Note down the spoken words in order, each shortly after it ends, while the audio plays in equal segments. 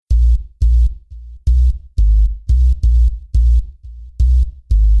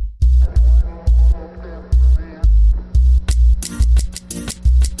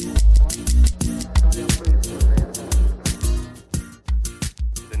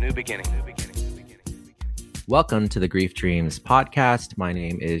new beginning. Welcome to the Grief Dreams podcast. My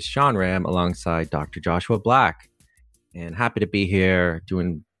name is Sean Ram alongside Dr. Joshua Black, and happy to be here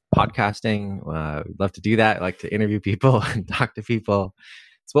doing podcasting. Love to do that. I like to interview people and talk to people.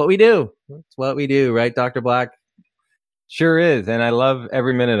 It's what we do. It's what we do, right, Dr. Black? Sure is, and I love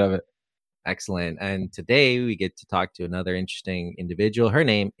every minute of it. Excellent. And today we get to talk to another interesting individual. Her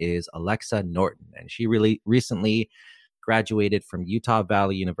name is Alexa Norton, and she really recently graduated from Utah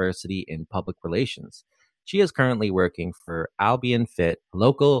Valley University in public relations. She is currently working for Albion Fit, a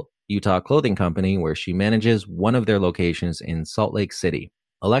local Utah clothing company where she manages one of their locations in Salt Lake City.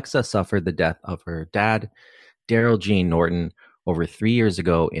 Alexa suffered the death of her dad, Daryl Gene Norton, over 3 years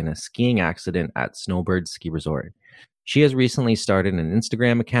ago in a skiing accident at Snowbird Ski Resort. She has recently started an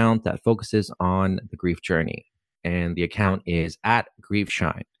Instagram account that focuses on the grief journey, and the account is at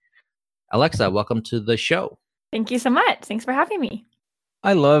GriefShine. Alexa, welcome to the show. Thank you so much. Thanks for having me.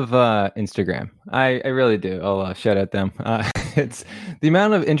 I love Instagram. I really do. I'll shout out them. It's the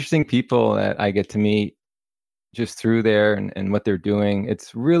amount of interesting people that I get to meet just through there and what they're doing.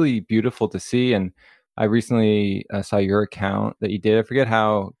 It's really beautiful to see. And I recently saw your account that you did. I forget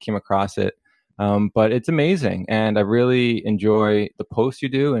how I came across it, but it's amazing. And I really enjoy the posts you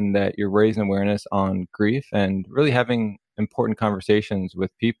do and that you're raising awareness on grief and really having important conversations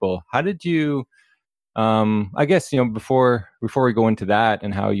with people. How did you... I guess, before we go into that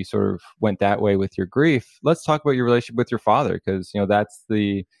and how you sort of went that way with your grief, let's talk about your relationship with your father, because, that's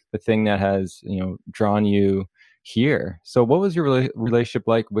the thing that has, drawn you here. So what was your relationship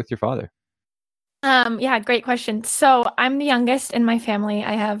like with your father? Yeah, great question. So I'm the youngest in my family.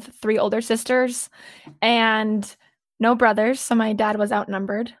 I have 3 older sisters and no brothers. So my dad was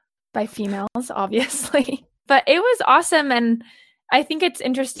outnumbered by females, obviously, but it was awesome. And I think it's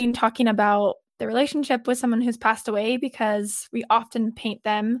interesting talking about the relationship with someone who's passed away, because we often paint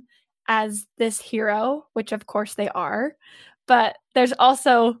them as this hero, which of course they are, but there's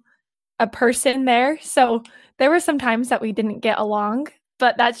also a person there. So there were some times that we didn't get along,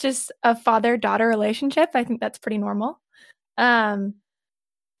 but that's just a father-daughter relationship. I think that's pretty normal. But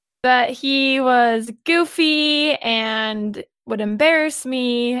he was goofy and would embarrass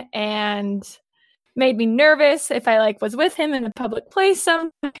me and made me nervous if I was with him in a public place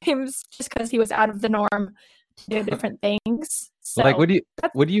sometimes, just because he was out of the norm to do different things. So, what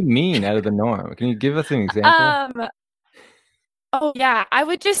do you mean out of the norm? Can you give us an example? Oh yeah, I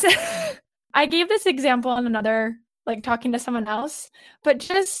would just I gave this example in another, talking to someone else, but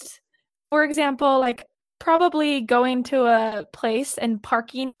just for example, probably going to a place and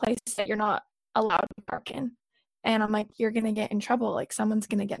parking a place that you're not allowed to park in. And I'm like, you're going to get in trouble. Someone's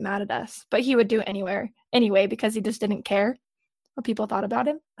going to get mad at us. But he would do it anyway, because he just didn't care what people thought about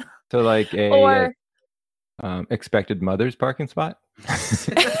him. So or expected mother's parking spot?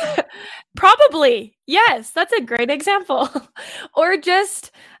 Probably. Yes, that's a great example. Or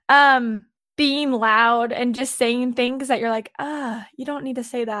just being loud and just saying things that you're like, you don't need to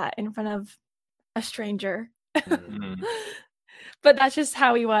say that in front of a stranger. Mm-hmm. But that's just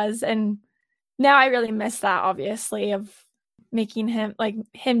how he was. And now I really miss that, obviously, of making him,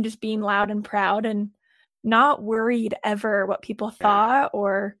 him just being loud and proud and not worried ever what people thought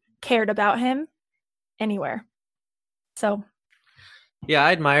or cared about him anywhere. So. Yeah,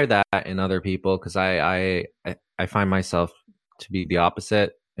 I admire that in other people, because I find myself to be the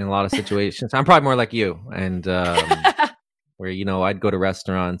opposite in a lot of situations. I'm probably more like you, and where, I'd go to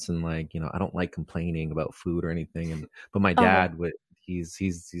restaurants and I don't like complaining about food or anything. But my dad would, he's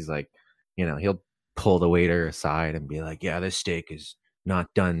like, he'll pull the waiter aside and be like, yeah, this steak is not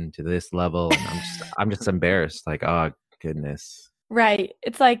done to this level. And I'm just embarrassed. Oh, goodness. Right.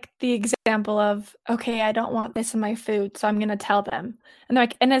 It's like the example of, okay, I don't want this in my food, so I'm going to tell them. And they're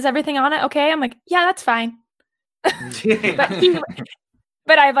like, and is everything on it okay? I'm like, yeah, that's fine.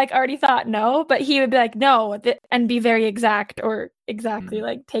 But I've already thought no, but he would be like, no, and be very exact, or exactly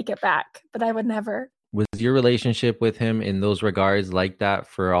take it back. But I would never. Was your relationship with him in those regards like that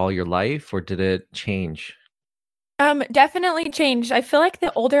for all your life, or did it change? Definitely changed. I feel like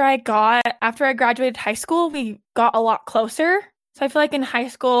the older I got, after I graduated high school, we got a lot closer. So I feel like in high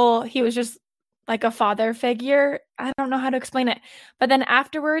school, he was just like a father figure. I don't know how to explain it. But then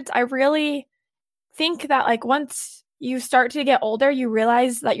afterwards, I really think that once you start to get older, you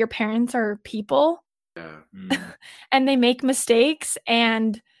realize that your parents are people. Yeah. And they make mistakes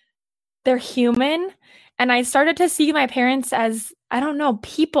and they're human. And I started to see my parents as,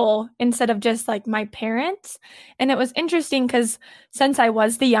 people instead of just my parents. And it was interesting because since I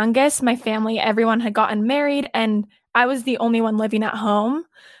was the youngest, my family, everyone had gotten married and I was the only one living at home.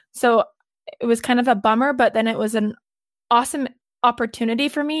 So it was kind of a bummer, but then it was an awesome opportunity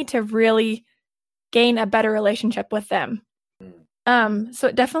for me to really gain a better relationship with them. So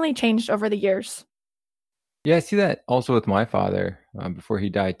it definitely changed over the years. Yeah, I see that also with my father before he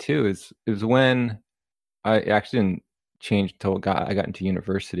died too. It was when I actually didn't change until I got into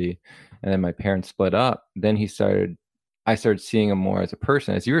university, and then my parents split up. Then I started seeing him more as a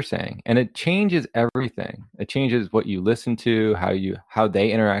person, as you were saying, and it changes everything. It changes what you listen to, how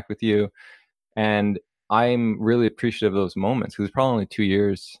they interact with you, and I'm really appreciative of those moments because it's probably only 2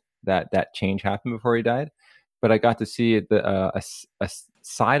 years that change happened before he died, but I got to see a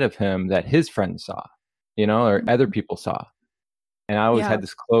side of him that his friends saw, or other people saw. And I always Yeah. had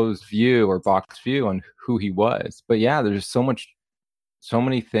this closed view or box view on who he was. But yeah, there's so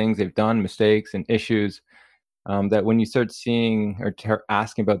many things they've done, mistakes and issues, that when you start seeing or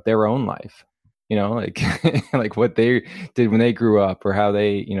asking about their own life, like like what they did when they grew up or how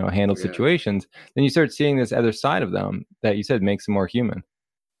they, handled situations, then you start seeing this other side of them that you said makes them more human.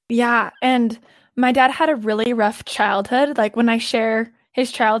 Yeah. And my dad had a really rough childhood. Like when I share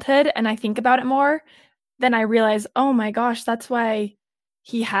his childhood and I think about it more, then I realize, oh my gosh, that's why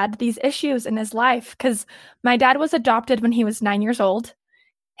he had these issues in his life. Because my dad was adopted when he was 9 years old.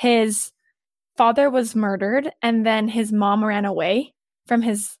 His father was murdered, and then his mom ran away from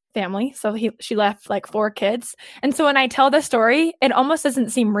his family. So she left like 4 kids. And so when I tell the story, it almost doesn't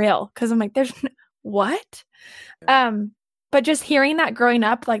seem real because I'm like, what? But just hearing that growing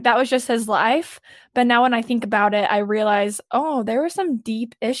up, like that was just his life. But now when I think about it, I realize, oh, there were some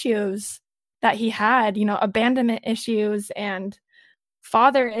deep issues that he had, abandonment issues and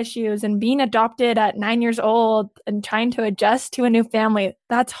father issues, and being adopted at 9 years old and trying to adjust to a new family.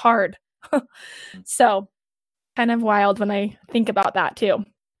 That's hard. So kind of wild when I think about that too.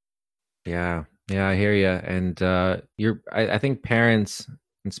 Yeah, I hear you. And I think parents,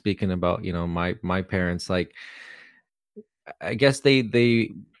 and speaking about, my parents, like, I guess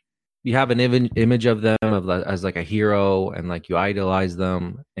you have an image of them as like a hero, and like you idolize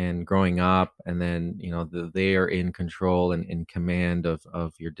them and growing up, and then they are in control and in command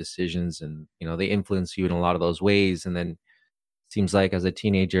of your decisions, and they influence you in a lot of those ways. And then seems like as a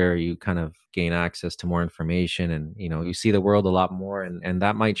teenager you kind of gain access to more information, and you see the world a lot more, and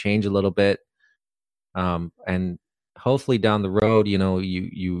that might change a little bit. And hopefully down the road,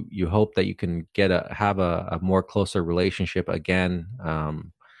 you hope that you can have a more closer relationship again.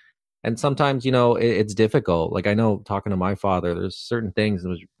 And sometimes, it's difficult. Like I know, talking to my father, there's certain things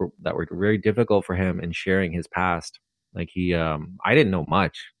that were very difficult for him in sharing his past. Like I didn't know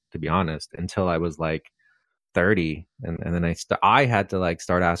much, to be honest, until I was like 30, and then I had to like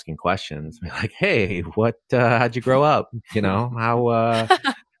start asking questions, like, hey, what how'd you grow up, how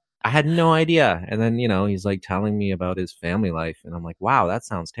I had no idea. And then he's like telling me about his family life, and I'm like, wow, that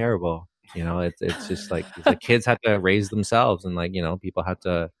sounds terrible. It's just like kids had to raise themselves, and like people had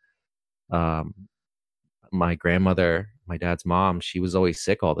to um my grandmother, my dad's mom, she was always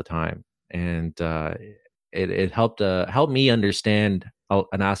sick all the time, and it helped me understand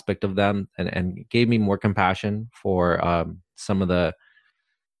an aspect of them, and gave me more compassion for some of the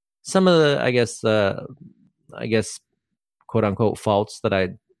I guess quote unquote faults that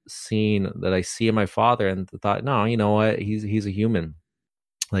I see in my father, and thought, no, you know what, he's a human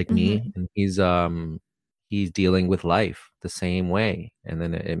like me, and he's dealing with life the same way. And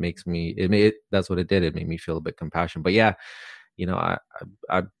then it makes me that's what it did. It made me feel a bit compassion. But yeah, I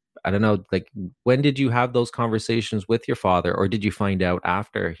I I don't know, like, when did you have those conversations with your father, or did you find out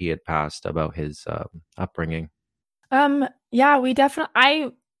after he had passed about his upbringing? Yeah, we definitely,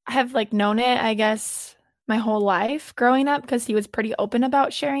 I have like known it, I guess, my whole life growing up because he was pretty open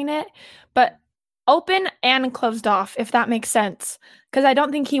about sharing it, but open and closed off, if that makes sense. Because I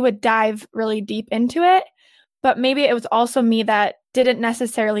don't think he would dive really deep into it, but maybe it was also me that didn't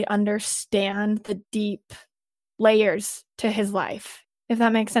necessarily understand the deep layers to his life, if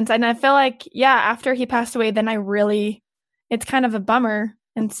that makes sense. And I feel like, yeah, after he passed away, then it's kind of a bummer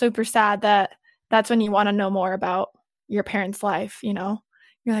and super sad that that's when you want to know more about your parents' life,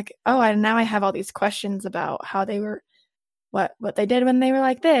 You're like, oh, now I have all these questions about how they were, what they did when they were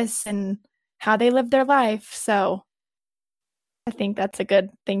like this, and how they lived their life. So I think that's a good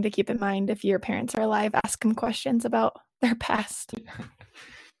thing to keep in mind. If your parents are alive, ask them questions about their past.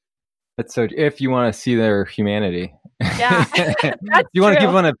 That's so. If you want to see their humanity, Yeah, if you want to keep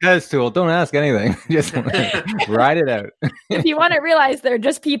them on a pedestal, don't ask anything. Just ride it out. If you want to realize they're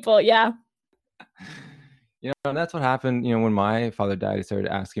just people, yeah. And that's what happened. When my father died, I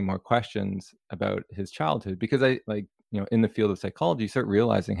started asking more questions about his childhood, because I in the field of psychology, you start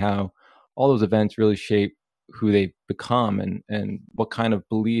realizing how all those events really shape who they become, and what kind of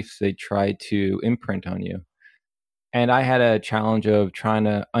beliefs they try to imprint on you. And I had a challenge of trying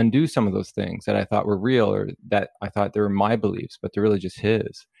to undo some of those things that I thought were real, or that I thought they were my beliefs, but they're really just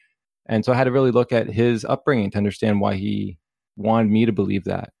his. And so I had to really look at his upbringing to understand why he wanted me to believe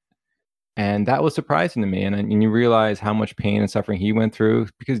that. And that was surprising to me. And you realize how much pain and suffering he went through,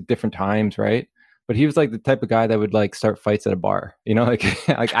 because different times, right? But he was like the type of guy that would like start fights at a bar, like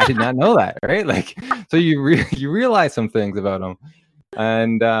like I did not know that, right? Like, so you realize some things about him,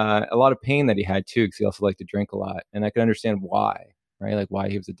 and a lot of pain that he had too, because he also liked to drink a lot, and I could understand why, right? Like why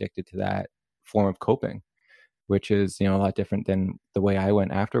he was addicted to that form of coping, which is a lot different than the way I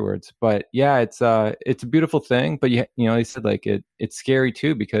went afterwards. But yeah, it's a beautiful thing. But he said like it's scary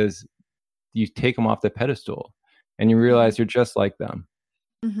too, because you take them off the pedestal and you realize you're just like them.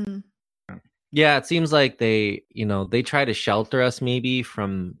 Mm-hmm. Yeah, it seems like they try to shelter us maybe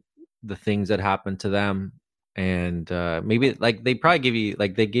from the things that happen to them, and maybe like they probably give you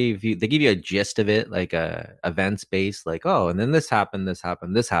like they give you a gist of it, like a events based, like, oh, and then this happened,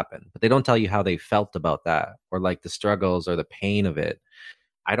 but they don't tell you how they felt about that, or like the struggles or the pain of it.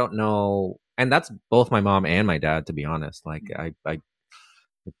 I don't know, and that's both my mom and my dad, to be honest. Like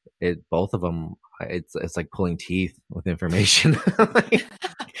both of them, it's like pulling teeth with information. Like,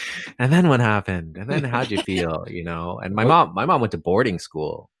 and then what happened? And then how'd you feel? And my mom went to boarding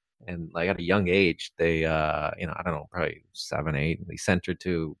school, and like at a young age, they I don't know, probably 7, 8, they sent her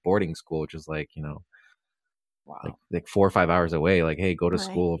to boarding school, which is like, Wow. like 4 or 5 hours away. Like, hey, go to Right.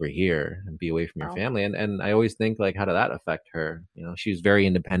 school over here and be away from your Wow. family. And I always think like, how did that affect her? She was very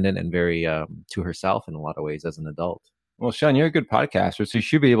independent and very to herself in a lot of ways as an adult. Well, Sean, you're a good podcaster, so you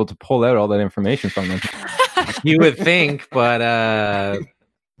should be able to pull out all that information from them. You would think, but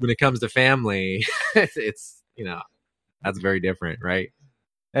when it comes to family, it's that's very different, right?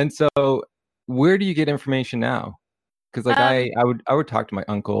 And so, where do you get information now? Because like I would talk to my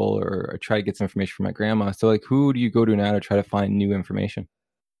uncle, or try to get some information from my grandma. So like, who do you go to now to try to find new information?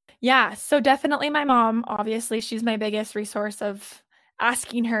 Yeah, so definitely my mom. Obviously, she's my biggest resource of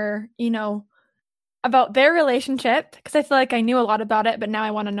asking her, about their relationship, because I feel like I knew a lot about it, but now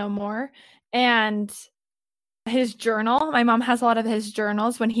I want to know more. And his journal, my mom has a lot of his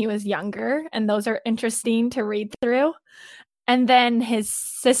journals when he was younger, and those are interesting to read through. And then his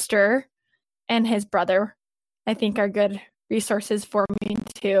sister and his brother, I think, are good resources for me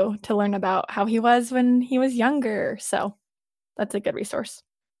too, to learn about how he was when he was younger. So that's a good resource.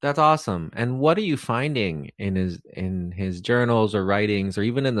 That's awesome. And what are you finding in his journals or writings, or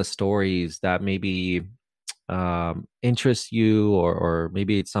even in the stories, that maybe interests you, or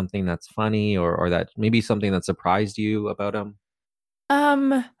maybe it's something that's funny, or that maybe something that surprised you about him?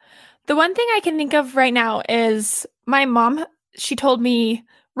 The one thing I can think of right now is my mom. She told me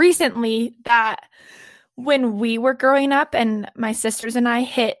recently that when we were growing up and my sisters and I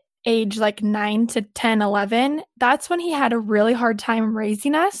hit age like 9 to 10, 11, that's when he had a really hard time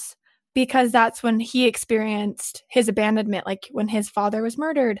raising us, because that's when he experienced his abandonment, like when his father was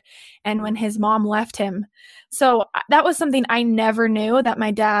murdered and when his mom left him. So that was something I never knew that my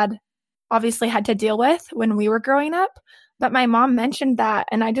dad obviously had to deal with when we were growing up. But my mom mentioned that,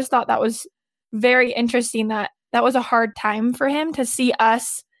 and I just thought that was very interesting, that was a hard time for him to see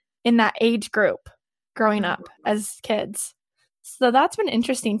us in that age group growing up as kids. So that's been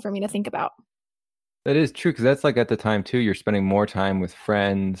interesting for me to think about. That is true, because that's like at the time too, you're spending more time with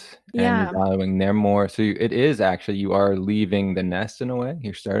friends and Yeah. you're valuing them more. So it is actually, you are leaving the nest in a way.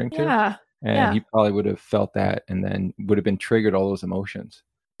 You're starting to. Yeah. And Yeah. he probably would have felt that, and then would have been triggered all those emotions.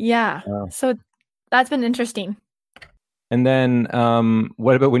 Yeah. Wow. So that's been interesting. And then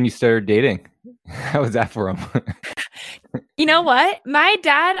what about when you started dating? How was that for him? You know what? My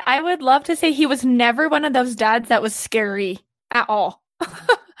dad, I would love to say he was never one of those dads that was scary at all.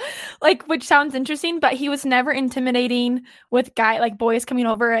 Like, which sounds interesting, but he was never intimidating with boys coming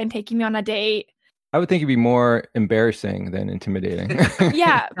over and taking me on a date. I would think it'd be more embarrassing than intimidating.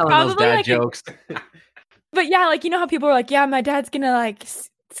 Yeah, Telling those probably dad like jokes. But yeah, like, how people are like, yeah, my dad's gonna like,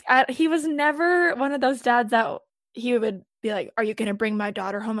 he was never one of those dads that he would be like, are you gonna bring my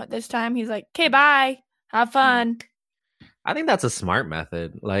daughter home at this time? He's like, okay, bye, have fun. I think that's a smart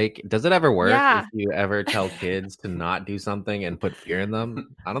method. Like, does it ever work Yeah. if you ever tell kids to not do something and put fear in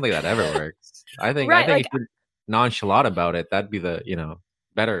them? I don't think that ever works. I think Right, if you're nonchalant about it, that'd be the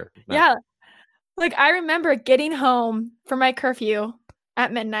better method. Yeah. Like, I remember getting home from my curfew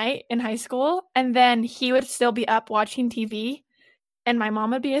at midnight in high school, and then he would still be up watching TV, and my mom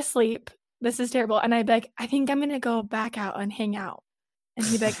would be asleep. This is terrible. And I'd be like, I think I'm going to go back out and hang out. And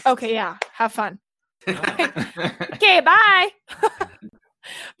he'd be like, okay, yeah, have fun. Okay, bye.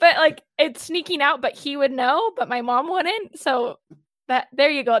 But like, it's sneaking out, but he would know, but my mom wouldn't. So there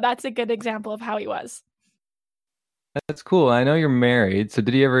you go. That's a good example of how he was. That's cool. I know you're married. So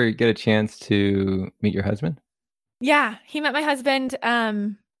did you ever get a chance to meet your husband? Yeah, he met my husband,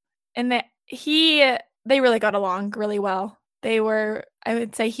 and they really got along really well. I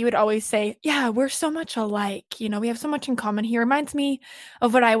would say he would always say, "Yeah, we're so much alike. You know, we have so much in common." He reminds me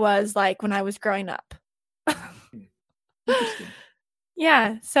of what I was like when I was growing up. Interesting.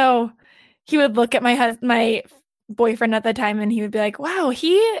 Yeah, so he would look at my boyfriend at the time, and he would be like, "Wow,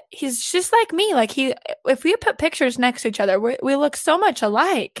 he's just like me. Like if we put pictures next to each other, we look so much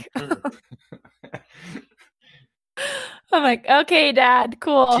alike." I'm like, "Okay, Dad,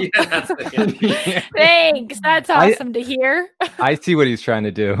 cool. Yeah, yeah. Thanks. That's awesome to hear." I see what he's trying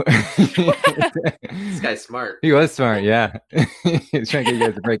to do. This guy's smart. He was smart, yeah. He's trying to get you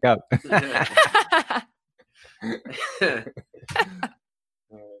guys to break up.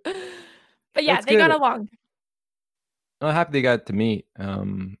 But yeah, That's they got good. along. I'm happy they got to meet.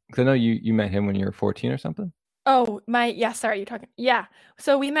 Because I know you met him when you were 14 or something. Oh, sorry, you're talking. Yeah.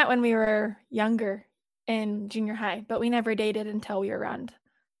 So we met when we were younger in junior high, but we never dated until we were around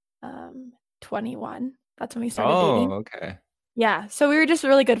 21. That's when we started dating. Oh, okay. Yeah. So we were just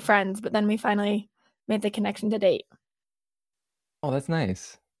really good friends, but then we finally made the connection to date. Oh, that's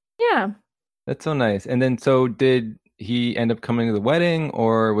nice. Yeah. That's so nice. And then, so did he end up coming to the wedding,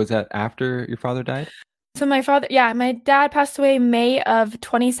 or was that after your father died? So my dad passed away May of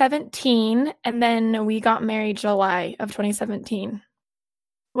 2017, and then we got married July of 2017.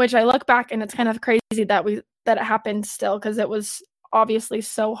 Which I look back and it's kind of crazy that it happened still, because it was obviously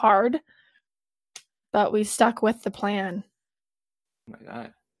so hard. But we stuck with the plan. Oh my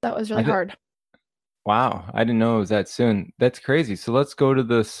God. That was really hard. Wow, I didn't know it was that soon. That's crazy. So let's go to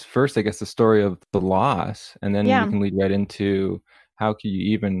this first, I guess, the story of the loss, and then we can lead right into how can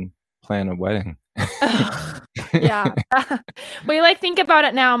you even plan a wedding? Yeah. We think about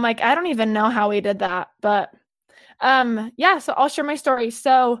it now. I'm like, I don't even know how we did that. But yeah, so I'll share my story.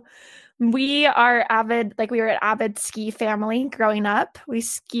 So we were an avid ski family growing up. We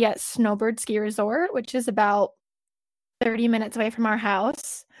ski at Snowbird Ski Resort, which is about 30 minutes away from our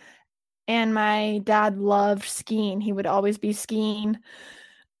house. And my dad loved skiing. He would always be skiing.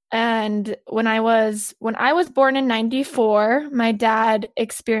 And when I was born in 94, my dad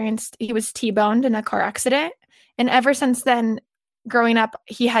he was T-boned in a car accident. And ever since then, growing up,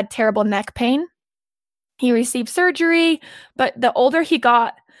 he had terrible neck pain. He received surgery, but the older he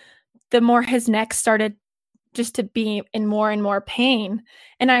got, the more his neck started just to be in more and more pain.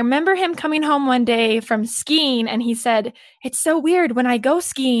 And I remember him coming home one day from skiing, and he said, "It's so weird. When I go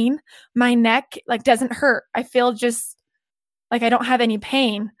skiing, my neck doesn't hurt. I feel just like I don't have any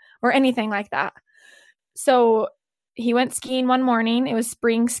pain or anything like that." So he went skiing one morning. It was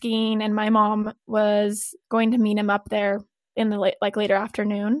spring skiing, and my mom was going to meet him up there in the later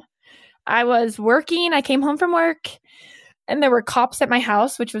afternoon. I was working. I came home from work, and there were cops at my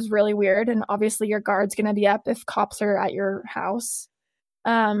house, which was really weird. And obviously your guard's going to be up if cops are at your house.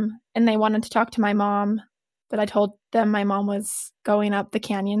 And they wanted to talk to my mom, but I told them my mom was going up the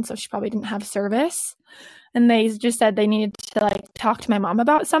canyon, so she probably didn't have service. And they just said they needed to talk to my mom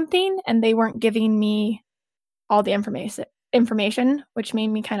about something, and they weren't giving me all the information, which made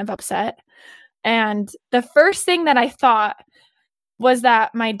me kind of upset. And the first thing that I thought was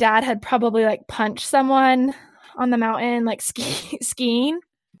that my dad had probably punched someone on the mountain, skiing,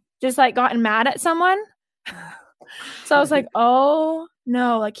 just gotten mad at someone. So I was like, oh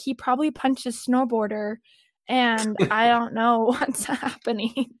no, he probably punched a snowboarder, and I don't know what's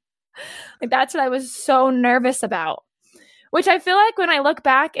happening. That's what I was so nervous about, which I feel like when I look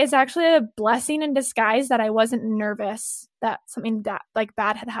back is actually a blessing in disguise that I wasn't nervous that something that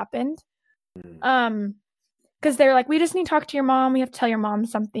bad had happened. Because they're like, "We just need to talk to your mom. We have to tell your mom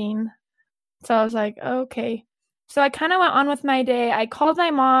something." So I was like, okay. So I kind of went on with my day. I called my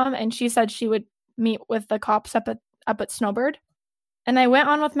mom, and she said she would meet with the cops up at Snowbird. And I went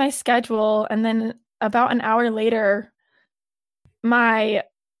on with my schedule. And then about an hour later, my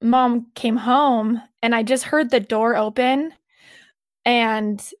mom came home, and I just heard the door open,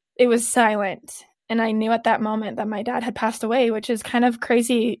 and it was silent. And I knew at that moment that my dad had passed away, which is kind of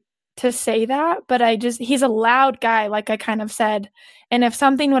crazy to say that, but he's a loud guy, like I kind of said. And if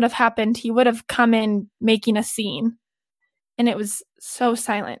something would have happened, he would have come in making a scene. And it was so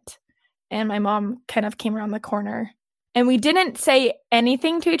silent. And my mom kind of came around the corner, and we didn't say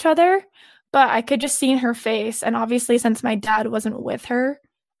anything to each other, but I could just see in her face. And obviously, since my dad wasn't with her,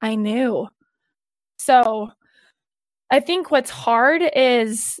 I knew. So I think what's hard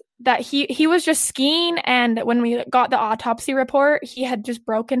is that he was just skiing, and when we got the autopsy report, he had just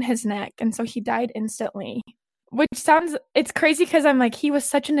broken his neck, and so he died instantly. Which it's crazy because I'm like, he was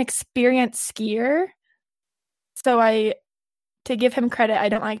such an experienced skier. So to give him credit, I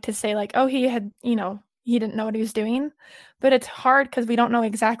don't like to say like, oh, he had, he didn't know what he was doing. But it's hard because we don't know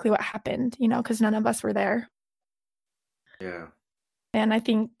exactly what happened, because none of us were there. Yeah. And I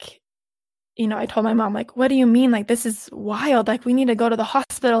think, I told my mom, like, what do you mean? Like, this is wild. Like, we need to go to the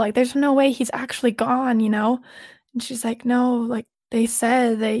hospital. Like, there's no way he's actually gone, And she's like, no, like, they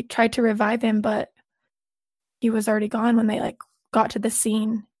said they tried to revive him, but he was already gone when they, like, got to the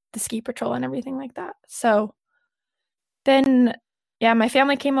scene, the ski patrol and everything like that. So then, yeah, my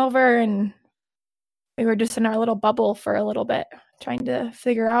family came over and we were just in our little bubble for a little bit, trying to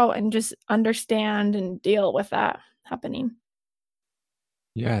figure out and just understand and deal with that happening.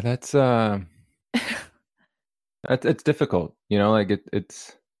 Yeah, that's it's difficult, like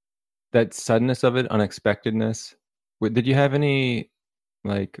it's that suddenness of it, unexpectedness. Did you have any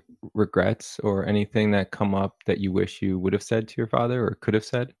like regrets or anything that come up that you wish you would have said to your father or could have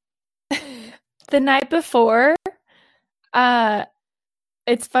said? The night before,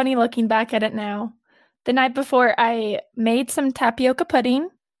 it's funny looking back at it now. The night before, I made some tapioca pudding.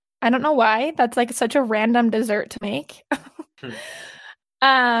 I don't know why. That's like such a random dessert to make.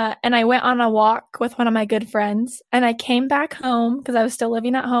 And I went on a walk with one of my good friends, and I came back home because I was still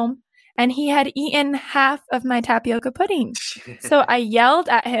living at home, and he had eaten half of my tapioca pudding. So I yelled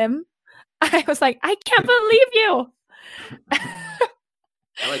at him. I was like, I can't believe you.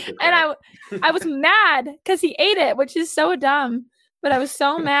 And I was mad because he ate it, which is so dumb, but I was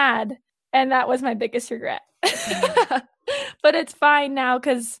so mad. And that was my biggest regret. But it's fine now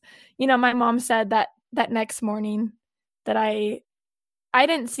because, my mom said that next morning that I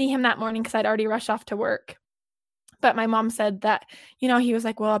didn't see him that morning because I'd already rushed off to work. But my mom said that, he was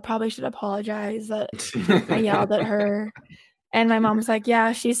like, well, I probably should apologize that I yelled at her. And my mom's like,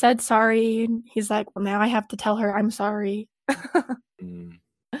 yeah, she said sorry. He's like, well, now I have to tell her I'm sorry.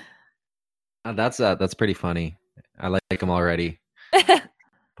 That's pretty funny. I like him already.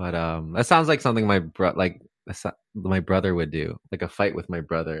 But that sounds like something my brother would do, like a fight with my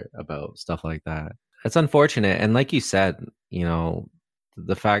brother about stuff like that. It's unfortunate, and like you said,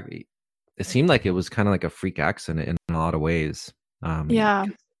 the fact it seemed like it was kind of like a freak accident in a lot of ways. Yeah.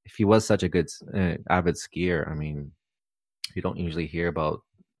 If he was such a good avid skier, I mean, you don't usually hear about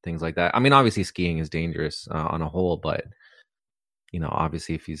things like that. I mean, obviously skiing is dangerous on a whole, but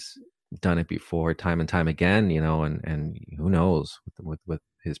obviously if he's done it before time and time again, and who knows with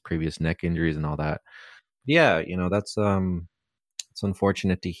his previous neck injuries and all that. Yeah, that's it's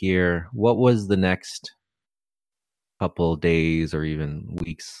unfortunate to hear. What was the next couple days or even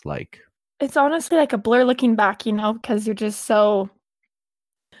weeks like? It's honestly like a blur looking back, because you're just so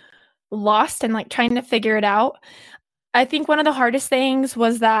lost and like trying to figure it out. I think one of the hardest things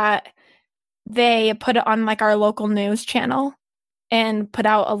was that they put it on like our local news channel and put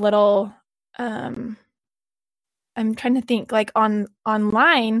out a little I'm trying to think, like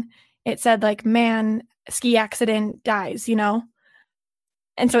online it said like, man, ski accident dies,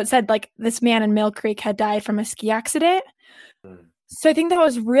 And so it said like this man in Mill Creek had died from a ski accident. So I think that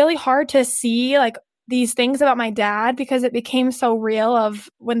was really hard to see like these things about my dad because it became so real of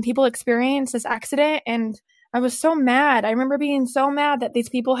when people experience this accident. And I was so mad. I remember being so mad that these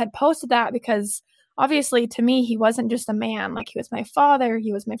people had posted that because obviously to me, he wasn't just a man. Like he was my father.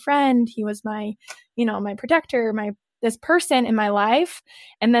 He was my friend. He was my, my protector, this person in my life.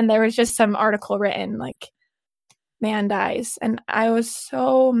 And then there was just some article written like, man dies. And I was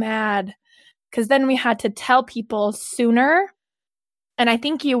so mad because then we had to tell people sooner. And I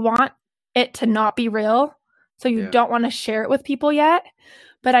think you want it to not be real. So you don't want to share it with people yet.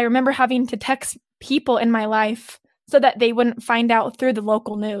 But I remember having to text people in my life so that they wouldn't find out through the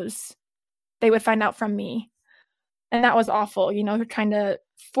local news. They would find out from me. And that was awful, trying to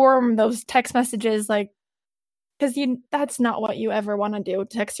form those text messages like, because that's not what you ever want to do.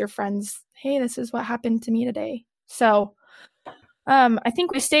 Text your friends, hey, this is what happened to me today. So I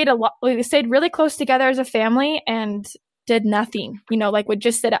think we stayed really close together as a family and did nothing, like would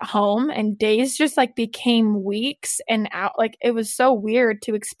just sit at home, and days just like became weeks and out. Like it was so weird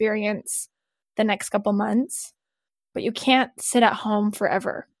to experience the next couple months, but you can't sit at home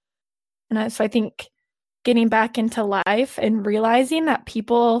forever. And so I think getting back into life and realizing that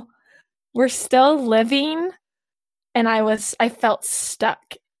people were still living and I felt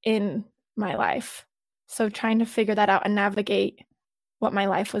stuck in my life. So trying to figure that out and navigate what my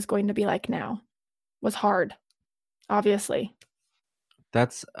life was going to be like now was hard, obviously.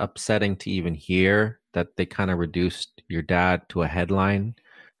 That's upsetting to even hear that they kind of reduced your dad to a headline.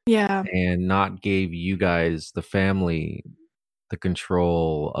 Yeah. And not gave you guys, the family, the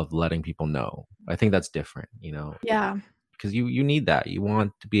control of letting people know. I think that's different, Yeah. because you need that. You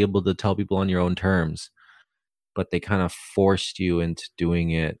want to be able to tell people on your own terms. but they kind of forced you into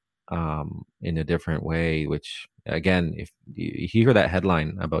doing it in a different way, which again, if you hear that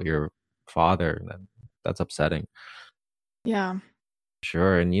headline about your father, then that's upsetting. Yeah.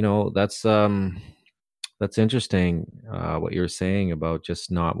 Sure. And that's interesting, what you were saying about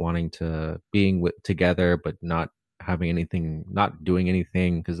just not wanting to being together, but not having anything, not doing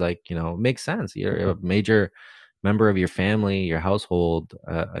anything, because it makes sense. You're a major member of your family, your household,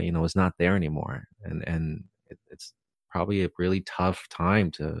 is not there anymore, and it's probably a really tough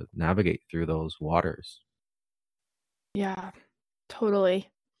time to navigate through those waters. Yeah, totally.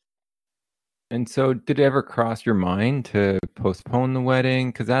 And so, did it ever cross your mind to postpone the wedding?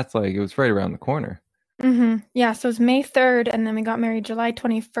 Because that's like, it was right around the corner. Yeah, so it was May 3rd, and then we got married July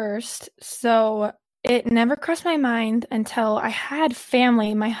 21st. So it never crossed my mind until I had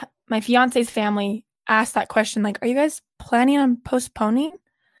family, my fiance's family asked that question, like, are you guys planning on postponing?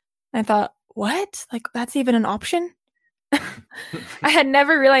 And I thought, what? Like, that's even an option? I had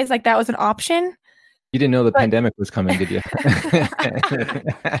never realized like that was an option. You didn't know the pandemic was coming, did you?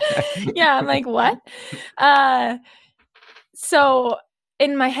 Yeah, I'm like, what? So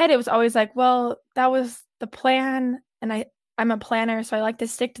in my head, it was always like, well, that was the plan, and I'm a planner, so I like to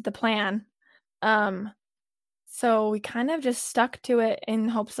stick to the plan. So we kind of just stuck to it in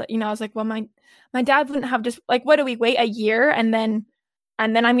hopes that, I was like, well, my dad wouldn't have just like, what do we wait a year and then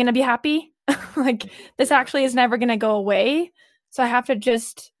I'm gonna be happy? Like, this actually is never gonna go away. So I have to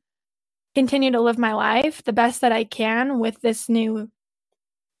just continue to live my life the best that I can with this new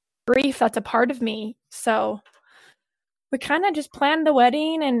grief that's a part of me. So we kind of just planned the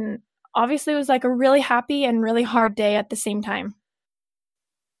wedding, and obviously it was like a really happy and really hard day at the same time.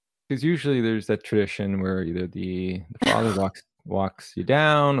 Because usually there's that tradition where either the father walks you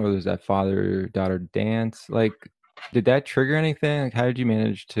down, or there's that father-daughter dance. Like, did that trigger anything? Like, how did you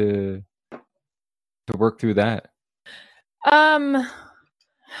manage to work through that?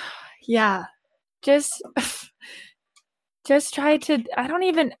 Yeah, just try to,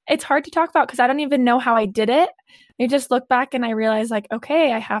 it's hard to talk about because I don't even know how I did it. I just look back and I realize, like,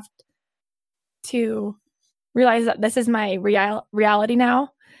 okay, I have to realize that this is my reality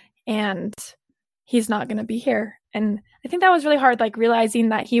now, and he's not going to be here. And I think that was really hard, like realizing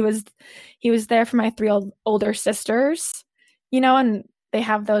that he was there for my three older sisters, and they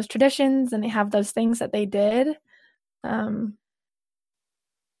have those traditions and they have those things that they did.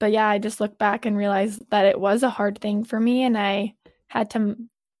 But yeah, I just look back and realize that it was a hard thing for me, and I had to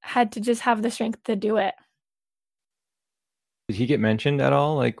just have the strength to do it. Did he get mentioned at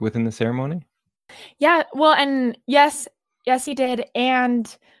all, like within the ceremony? Yeah, well, and yes, he did.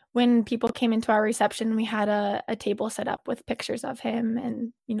 And when people came into our reception, we had a table set up with pictures of him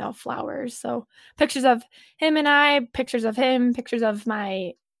and, flowers. So pictures of him and I, pictures of him, pictures of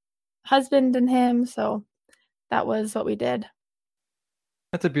my husband and him. So that was what we did.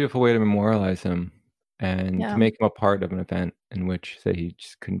 That's a beautiful way to memorialize him and to make him a part of an event in which, say, he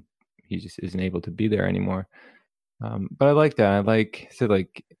just isn't able to be there anymore. But I like that.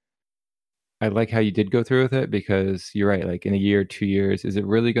 I like how you did go through with it, because you're right. Like, in a year, 2 years, is it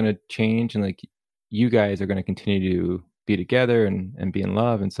really going to change? And like, you guys are going to continue to be together and be in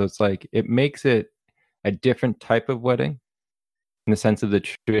love. And so it's like, it makes it a different type of wedding in the sense of the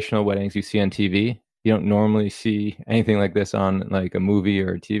traditional weddings you see on TV. You don't normally see anything like this on like a movie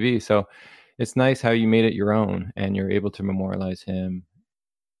or a TV. So it's nice how you made it your own and you're able to memorialize him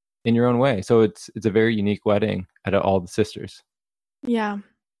in your own way. So it's a very unique wedding out of all the sisters. Yeah.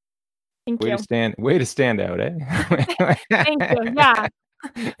 Thank you. Way to stand out, eh? Thank you. Yeah.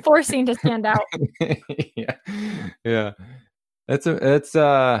 Forcing to stand out. Yeah. That's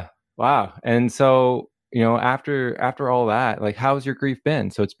wow. And so, after all that, like, how's your grief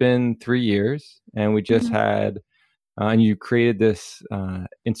been? So it's been 3 years, and we just had, and you created this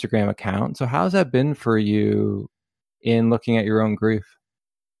Instagram account. So how's that been for you in looking at your own grief?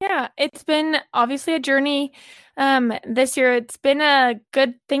 Yeah, it's been obviously a journey. This year, it's been a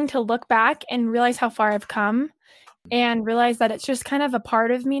good thing to look back and realize how far I've come, and realize that it's just kind of a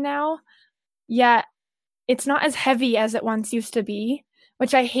part of me now. Yet it's not as heavy as it once used to be,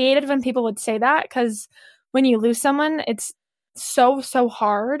 which I hated when people would say that, because when you lose someone, it's so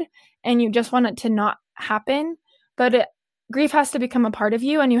hard and you just want it to not happen. But grief has to become a part of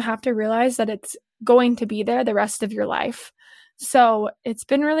you, and you have to realize that it's going to be there the rest of your life. So it's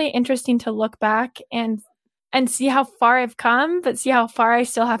been really interesting to look back and see how far I've come, but see how far I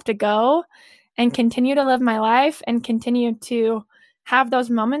still have to go, and continue to live my life and continue to have those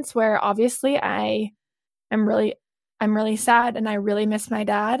moments where obviously I'm really sad and I really miss my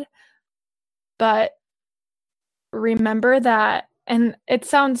dad. But remember that And it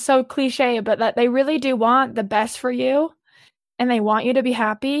sounds so cliche, but that they really do want the best for you and they want you to be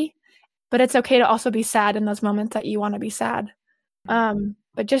happy, but it's okay to also be sad in those moments that you want to be sad.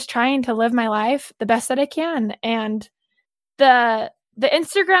 But just trying to live my life the best that I can. And the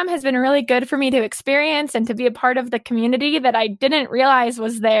Instagram has been really good for me to experience and to be a part of the community that I didn't realize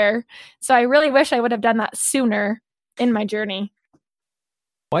was there. So I really wish I would have done that sooner in my journey.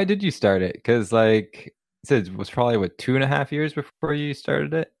 Why did you start it? Because like it said, it was probably 2.5 years before you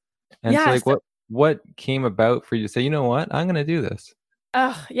started it. And so like what came about for you to say, you know what, I'm gonna do this?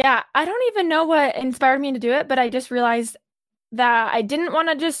 Oh yeah, I don't even know what inspired me to do it, but I just realized that I didn't want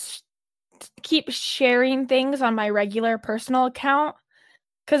to just keep sharing things on my regular personal account,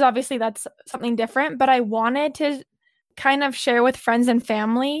 because obviously that's something different, but I wanted to kind of share with friends and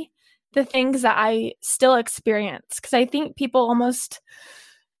family the things that I still experience, because I think people almost,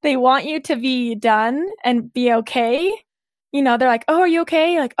 they want you to be done and be okay. You know, they're like, oh, are you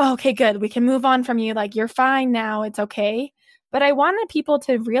okay? Like, oh, okay, good. We can move on from you. Like, you're fine now. It's okay. But I wanted people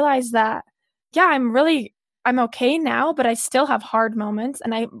to realize that, yeah, I'm okay now, but I still have hard moments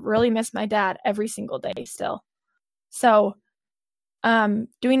and I really miss my dad every single day still. So, doing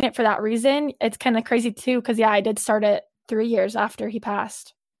it for that reason, it's kind of crazy too, because yeah, I did start it 3 years after he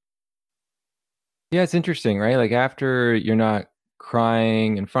passed. Yeah, it's interesting, right? Like after you're not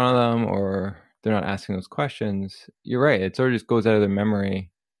crying in front of them or they're not asking those questions, you're right. It sort of just goes out of their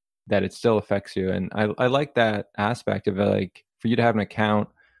memory that it still affects you. And I like that aspect of it, like for you to have an account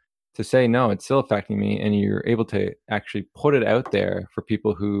to say, no, it's still affecting me. And you're able to actually put it out there for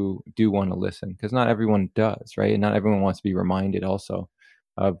people who do want to listen, because not everyone does, right? And not everyone wants to be reminded also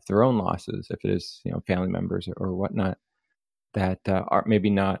of their own losses, if it is, family members or whatnot that are maybe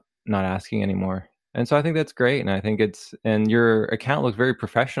not asking anymore. And so I think that's great. And I think and your account looks very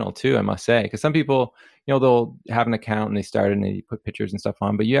professional too, I must say, because some people, they'll have an account and they started and they put pictures and stuff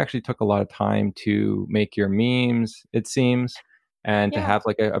on, but you actually took a lot of time to make your memes, it seems, and to have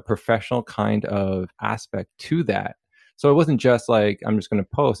like a professional kind of aspect to that. So it wasn't just like, I'm just going to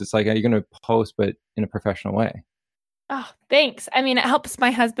post. It's like, you're going to post, but in a professional way. Oh, thanks. I mean, it helps.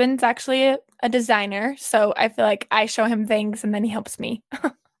 My husband's actually a designer, so I feel like I show him things and then he helps me.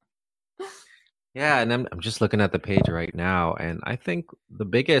 Yeah, and I'm just looking at the page right now, and I think the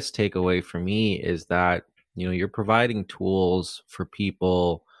biggest takeaway for me is that, you're providing tools for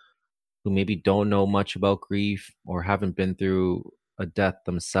people who maybe don't know much about grief or haven't been through a death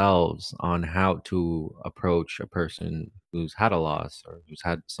themselves on how to approach a person who's had a loss or who's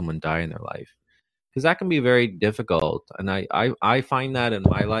had someone die in their life. Because that can be very difficult. And I find that in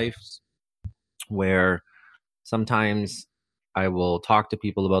my life where sometimes I will talk to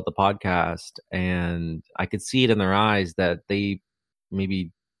people about the podcast and I could see it in their eyes that they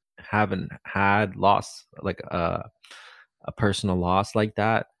maybe haven't had loss, like a personal loss like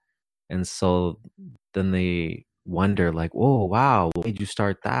that. And so then they wonder like, whoa, wow, why did you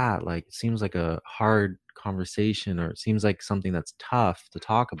start that? Like, it seems like a hard conversation, or it seems like something that's tough to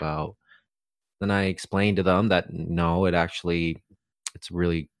talk about. Then I explained to them that no, it's a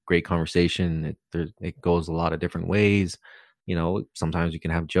really great conversation. It goes a lot of different ways. Sometimes you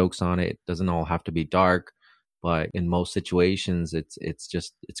can have jokes on it. It doesn't all have to be dark, but in most situations,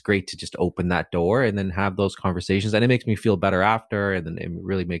 it's great to just open that door and then have those conversations. And it makes me feel better after, and then it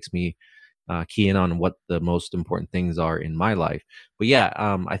really makes me key in on what the most important things are in my life. But yeah,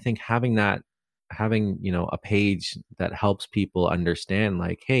 I think having a page that helps people understand,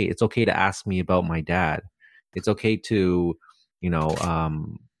 like, hey, it's okay to ask me about my dad. It's okay to,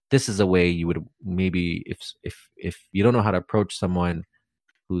 this is a way you would maybe, if you don't know how to approach someone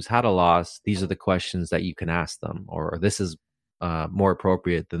who's had a loss, these are the questions that you can ask them, or this is more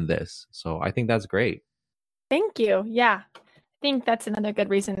appropriate than this. So I think that's great. Thank you. Yeah, I think that's another good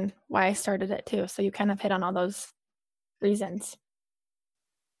reason why I started it too. So you kind of hit on all those reasons.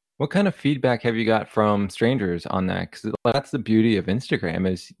 What kind of feedback have you got from strangers on that? Because that's the beauty of Instagram,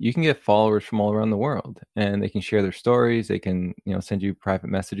 is you can get followers from all around the world, and they can share their stories. They can, send you private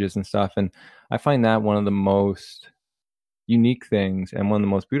messages and stuff. And I find that one of the most unique things and one of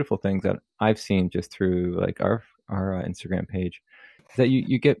the most beautiful things that I've seen just through like our Instagram page, is that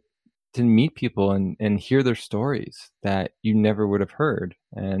you get to meet people and hear their stories that you never would have heard.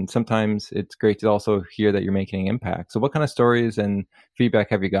 And sometimes it's great to also hear that you're making an impact. So what kind of stories and feedback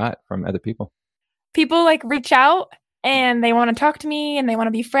have you got from other people? People like reach out and they want to talk to me and they want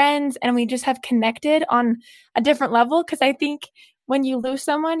to be friends, and we just have connected on a different level. Because I think when you lose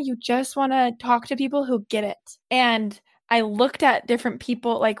someone, you just want to talk to people who get it. And I looked at different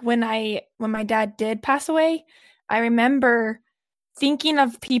people, like when my dad did pass away, I remember thinking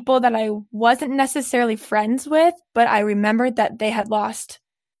of people that I wasn't necessarily friends with, but I remembered that they had lost,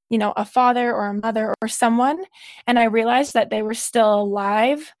 a father or a mother or someone, and I realized that they were still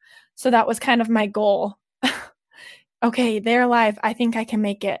alive. So that was kind of my goal. Okay, they're alive. I think I can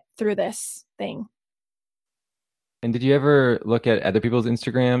make it through this thing. And did you ever look at other people's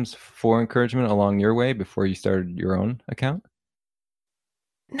Instagrams for encouragement along your way before you started your own account?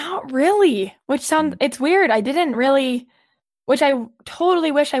 Not really, which sounds, it's weird. I didn't really, which I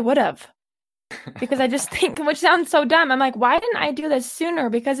totally wish I would have. Because I just think, which sounds so dumb. I'm like, why didn't I do this sooner?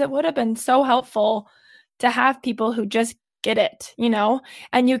 Because it would have been so helpful to have people who just get it,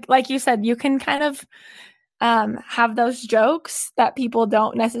 And you, like you said, you can kind of have those jokes that people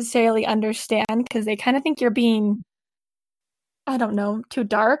don't necessarily understand because they kind of think you're being, I don't know, too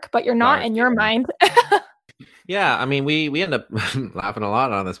dark, but you're not in your mind. Yeah, I mean, we end up laughing a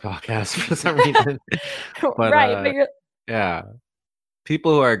lot on this podcast for some reason. But, right. Yeah.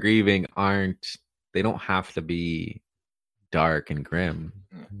 People who are grieving they don't have to be dark and grim.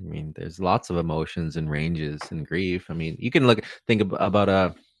 I mean, there's lots of emotions and ranges in grief. I mean, you can think about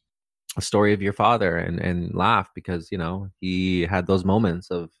a story of your father and laugh because, he had those moments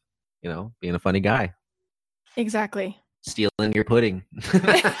of, being a funny guy. Exactly. Stealing your pudding.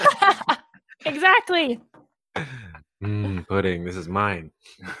 Exactly. Pudding, this is mine.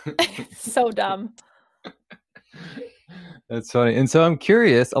 So dumb. That's funny. And so I'm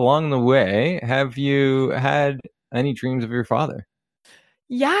curious, along the way, have you had any dreams of your father?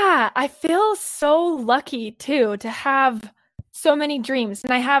 Yeah, I feel so lucky too to have so many dreams.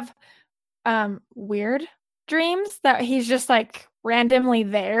 And I have weird dreams that he's just like randomly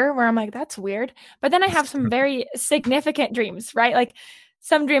there where I'm like, that's weird. But then I have some very significant dreams, right? Like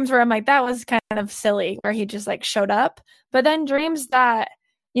some dreams where I'm like, that was kind of silly, where he just like showed up. But then dreams that,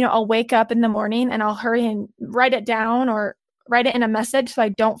 I'll wake up in the morning and I'll hurry and write it down or write it in a message so I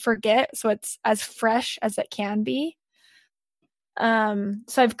don't forget. So it's as fresh as it can be. So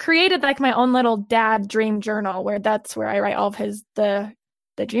I've created like my own little dad dream journal where that's where I write all of the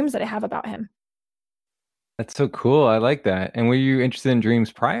dreams that I have about him. That's so cool. I like that. And were you interested in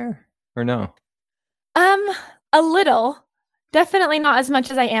dreams prior or no? A little. Definitely not as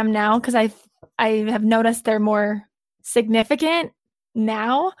much as I am now because I have noticed they're more significant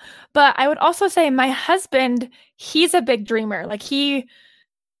now. But I would also say my husband, he's a big dreamer. Like he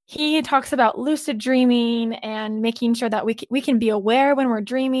talks about lucid dreaming and making sure that we can be aware when we're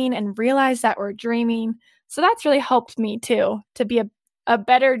dreaming and realize that we're dreaming. So that's really helped me too, to be a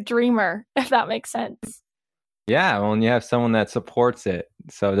better dreamer, if that makes sense. Yeah, well, and you have someone that supports it,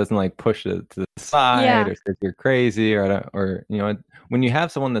 so it doesn't like push it to the side or says you're crazy or when you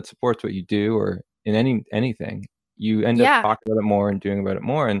have someone that supports what you do or in anything, you end up talking about it more and doing about it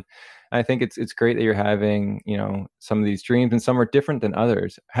more. And I think it's great that you're having some of these dreams, and some are different than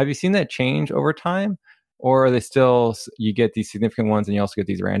others. Have you seen that change over time, or are they still you get these significant ones and you also get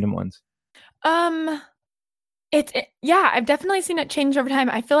these random ones? I've definitely seen it change over time.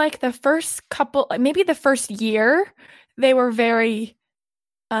 I feel like the first couple, maybe the first year, they were very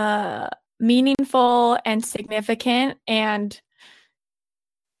meaningful and significant and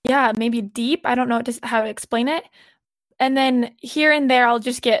maybe deep. I don't know how to explain it. And then here and there, I'll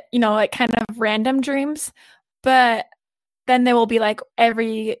just get, like kind of random dreams. But then there will be like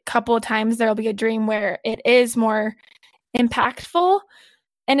every couple of times there will be a dream where it is more impactful.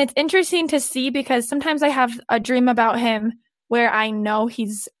 And it's interesting to see because sometimes I have a dream about him where I know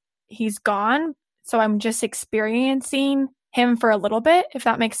he's gone. So I'm just experiencing him for a little bit, if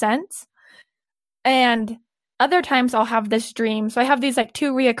that makes sense. And other times I'll have this dream. So I have these like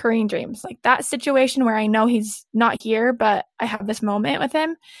two reoccurring dreams, like that situation where I know he's not here, but I have this moment with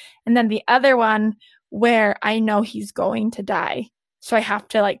him. And then the other one where I know he's going to die. So I have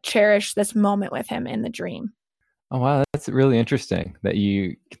to like cherish this moment with him in the dream. Oh, wow. That's really interesting that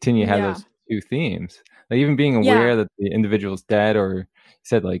you continue to have those two themes. Like even being aware that the individual's dead, or you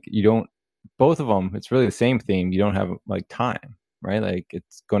said like you don't, both of them, it's really the same theme. You don't have like time, right? Like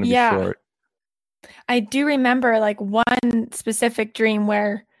it's going to be short. I do remember like one specific dream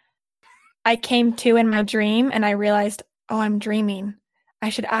where I came to in my dream and I realized, oh, I'm dreaming. I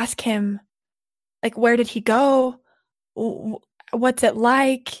should ask him, like, where did he go? What's it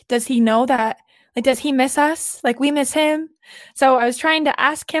like? Does he know that? Like, does he miss us? Like, we miss him. So I was trying to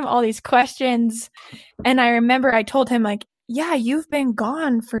ask him all these questions. And I remember I told him, like, yeah, you've been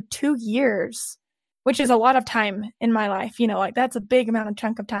gone for 2 years, which is a lot of time in my life. Like that's a big amount of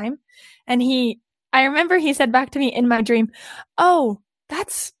chunk of time. And I remember he said back to me in my dream, oh,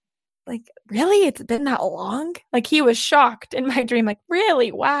 that's like, really? It's been that long? Like he was shocked in my dream. Like,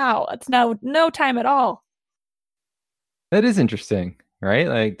 really? Wow. It's no time at all. That is interesting, right?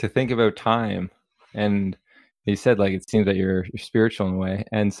 Like to think about time, and you said like it seems that you're spiritual in a way,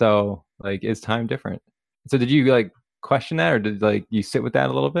 and so like is time different? So did you like question that, or did like you sit with that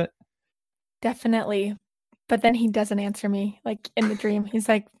a little bit? Definitely. But then he doesn't answer me like in the dream. He's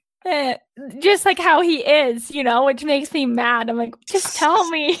like, eh, just like how he is, you know, which makes me mad. I'm like, just tell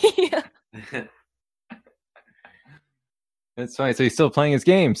me. That's funny. So he's still playing his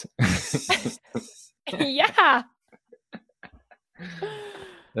games. Yeah.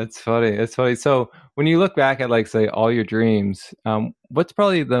 That's funny. That's funny. So when you look back at like say all your dreams, what's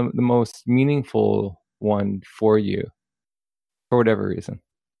probably the most meaningful one for you for whatever reason?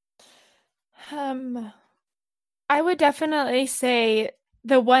 I would definitely say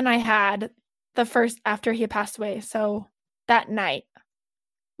the one I had the first after he passed away. So that night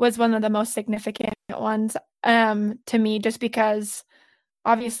was one of the most significant ones to me, just because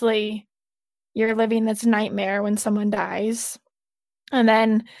obviously you're living this nightmare when someone dies, and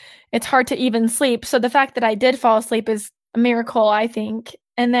then it's hard to even sleep. So the fact that I did fall asleep is a miracle, I think.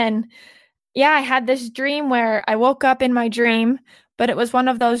 And then, yeah, I had this dream where I woke up in my dream, but it was one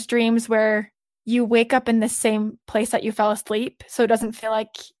of those dreams where you wake up in the same place that you fell asleep. So it doesn't feel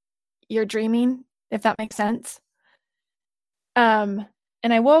like you're dreaming, if that makes sense. And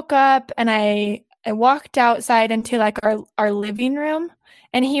I woke up and I walked outside into like our living room,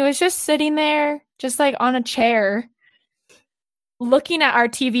 and he was just sitting there, just like on a chair, looking at our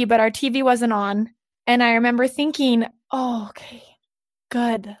TV, but our TV wasn't on. And I remember thinking, oh, okay,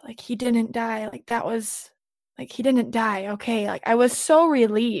 good. Like he didn't die. Like that was like he didn't die. Okay. Like I was so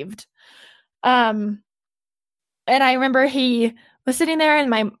relieved. And I remember he was sitting there and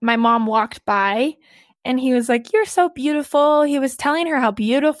my mom walked by and he was like, "You're so beautiful." He was telling her how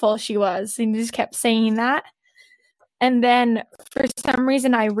beautiful she was. And he just kept saying that. And then for some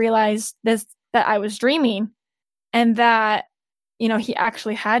reason I realized that I was dreaming, and that, you know, he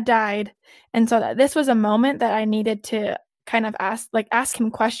actually had died. And so that this was a moment that I needed to kind of ask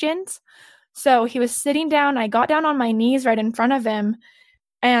him questions. So he was sitting down, I got down on my knees right in front of him,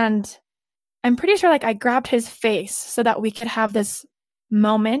 and I'm pretty sure like I grabbed his face so that we could have this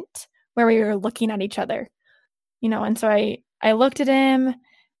moment where we were looking at each other, you know. And so I looked at him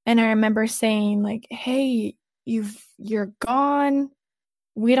and I remember saying like, "Hey, you're gone.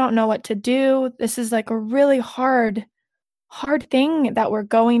 We don't know what to do. This is like a really hard thing that we're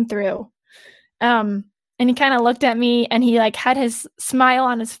going through." And he kind of looked at me and he like had his smile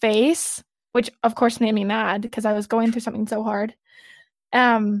on his face, which of course made me mad because I was going through something so hard.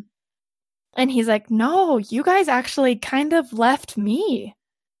 And he's like, "No, you guys actually kind of left me."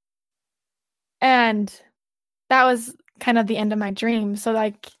 And that was kind of the end of my dream. So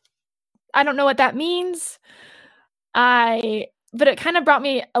like, I don't know what that means. But it kind of brought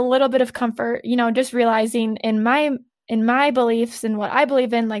me a little bit of comfort, you know, just realizing in my beliefs and what I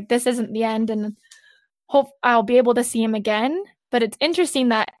believe in, like this isn't the end, and hope I'll be able to see him again. But it's interesting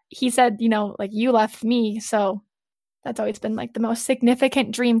that he said, you know, like you left me. So that's always been like the most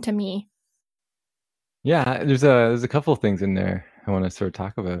significant dream to me. Yeah, there's a couple of things in there I want to sort of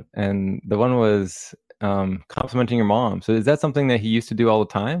talk about, and the one was complimenting your mom. So is that something that he used to do all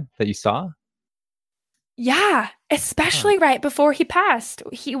the time that you saw? Yeah, especially right before he passed.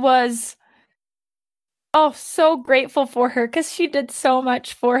 He was, oh, so grateful for her because she did so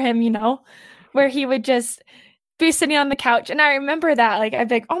much for him, you know, where he would just be sitting on the couch. And I remember that, like, I'd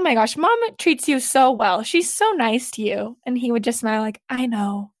be like, "Oh my gosh, mom treats you so well. She's so nice to you." And he would just smile, like, "I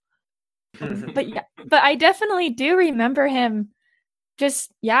know." But yeah, but I definitely do remember him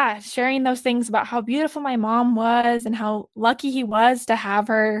just, yeah, sharing those things about how beautiful my mom was and how lucky he was to have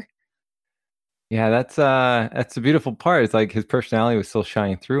her. Yeah, that's a beautiful part. It's like his personality was still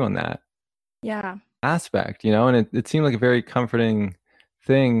shining through on that Yeah. aspect, you know, and it seemed like a very comforting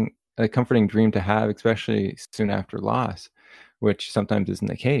thing, a comforting dream to have, especially soon after loss, which sometimes isn't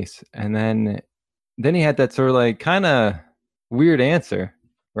the case. And then he had that sort of like kind of weird answer,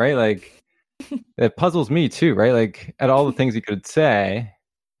 right? Like it puzzles me too, right? Like at all the things he could say,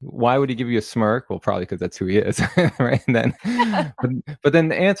 why would he give you a smirk? Well, probably because that's who he is, right? And then, but then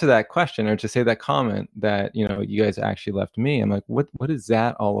to answer that question or to say that comment that, you know, you guys actually left me, I'm like, what is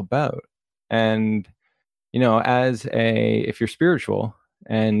that all about? And you know, if you're spiritual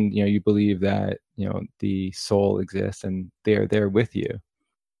and you know you believe that you know the soul exists and they're there with you,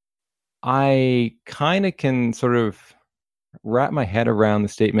 I kind of can sort of wrap my head around the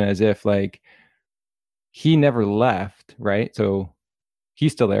statement as if like he never left, right? So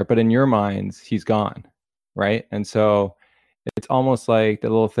he's still there, but in your minds, he's gone, right? And so it's almost like the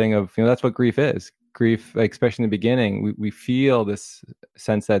little thing of, you know, that's what grief is. Grief, like especially in the beginning, we feel this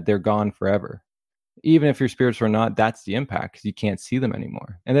sense that they're gone forever. even if you're spiritual or not, that's the impact because you can't see them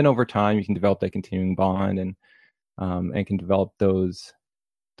anymore. And then over time, you can develop that continuing bond and can develop those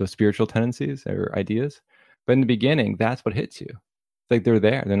spiritual tendencies or ideas. But in the beginning, that's what hits you. It's like they're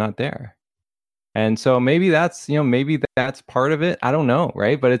there, they're not there. And so maybe that's part of it. I don't know,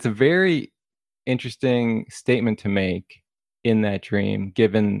 right? But it's a very interesting statement to make in that dream,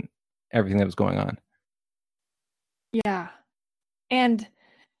 given everything that was going on. Yeah. And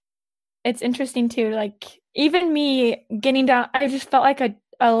it's interesting too, like even me getting down, I just felt like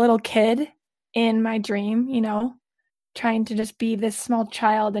a little kid in my dream, you know, trying to just be this small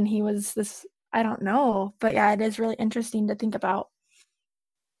child, and he was this, I don't know. But yeah, it is really interesting to think about.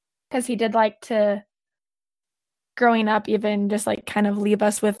 Because he did like to, growing up, even just like kind of leave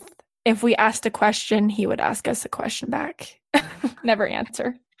us with, if we asked a question, he would ask us a question back. Never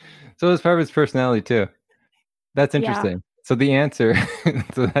answer. So it's part of his personality too. That's interesting. Yeah. So the answer,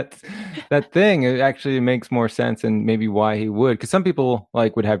 so that thing, it actually makes more sense and maybe why he would. Because some people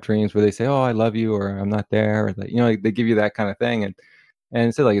like would have dreams where they say, "Oh, I love you," or "I'm not there," or like, you know, like they give you that kind of thing,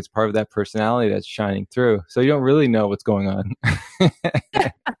 and so like it's part of that personality that's shining through. So you don't really know what's going on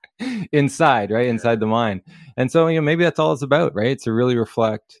inside, right? Inside the mind. And so, you know, maybe that's all it's about, right? To really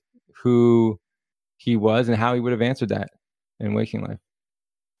reflect who he was and how he would have answered that in waking life.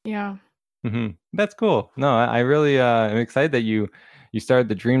 Yeah. Mm-hmm. That's cool. No, I really am excited that you started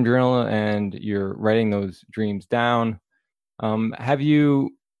the dream journal and you're writing those dreams down. Have you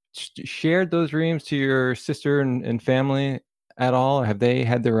shared those dreams to your sister and family at all? Or have they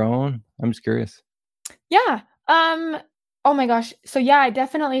had their own? I'm just curious. Yeah. Oh my gosh. So yeah, I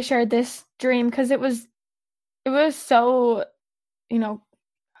definitely shared this dream because it was so, you know,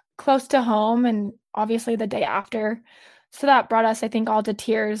 close to home, and obviously the day after. So that brought us, I think, all to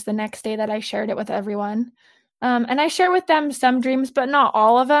tears the next day that I shared it with everyone. And I share with them some dreams, but not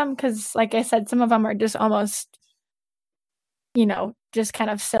all of them, because like I said, some of them are just almost, you know, just kind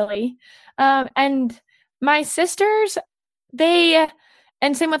of silly. And my sisters,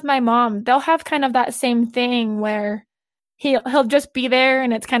 and same with my mom, they'll have kind of that same thing where he'll just be there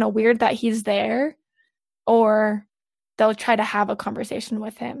and it's kind of weird that he's there, or they'll try to have a conversation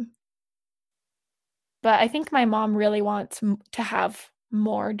with him. But I think my mom really wants to have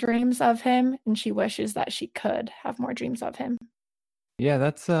more dreams of him, and she wishes that she could have more dreams of him. Yeah,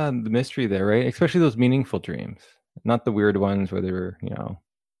 that's the mystery there, right? Especially those meaningful dreams, not the weird ones where they're, you know,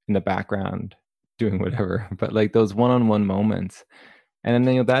 in the background doing whatever, but like those one-on-one moments. And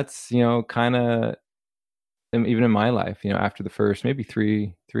then, you know, that's, you know, kind of even in my life, you know, after the first maybe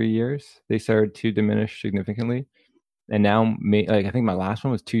three years, they started to diminish significantly. And now, like I think my last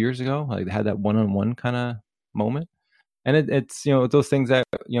one was 2 years ago. Like they had that one-on-one kind of moment, and it's, you know, those things that,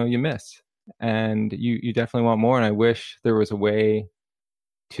 you know, you miss, and you definitely want more. And I wish there was a way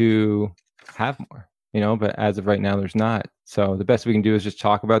to have more, you know, but as of right now, there's not. So the best we can do is just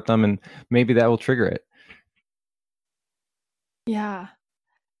talk about them, and maybe that will trigger it. Yeah.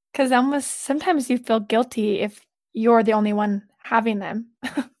 Because almost sometimes you feel guilty if you're the only one having them.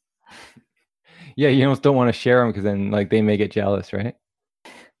 Yeah, you almost don't want to share them because then like they may get jealous, right?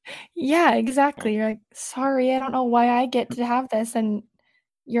 Yeah, exactly. You're like, sorry, I don't know why I get to have this and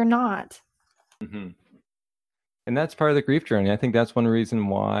you're not. Mm-hmm. And that's part of the grief journey. I think that's one reason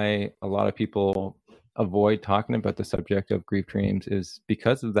why a lot of people avoid talking about the subject of grief dreams, is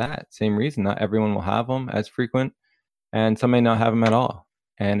because of that same reason. Not everyone will have them as frequent, and some may not have them at all.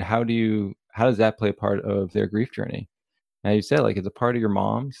 And how does that play a part of their grief journey? Now you said like it's a part of your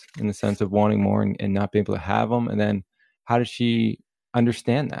mom's in the sense of wanting more and not being able to have them. And then how does she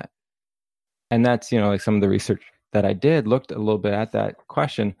understand that? And that's, you know, like some of the research that I did looked a little bit at that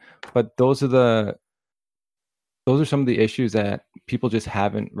question, but those are some of the issues that people just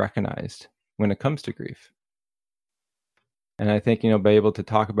haven't recognized when it comes to grief. And I think, you know, be able to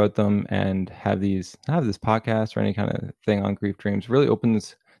talk about them and have this podcast or any kind of thing on grief dreams really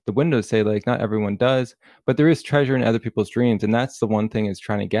opens the window to say like not everyone does, but there is treasure in other people's dreams. And that's the one thing is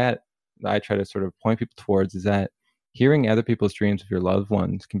trying to get, I try to sort of point people towards, is that hearing other people's dreams of your loved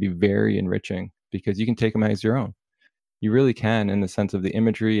ones can be very enriching because you can take them as your own. You really can, in the sense of the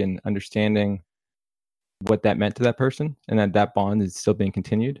imagery and understanding what that meant to that person, and that bond is still being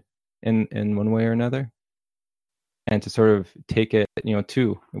continued in one way or another. And to sort of take it, you know,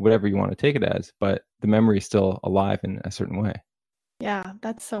 to whatever you want to take it as, but the memory is still alive in a certain way. Yeah,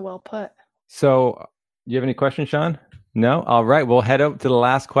 that's so well put. So, do you have any questions, Sean? No? All right. We'll head up to the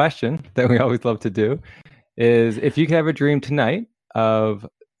last question that we always love to do, is if you could have a dream tonight of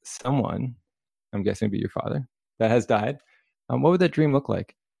someone, I'm guessing it'd be your father, that has died, what would that dream look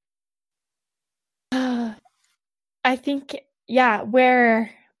like? I think, yeah, where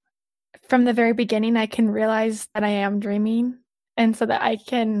from the very beginning, I can realize that I am dreaming, and so that I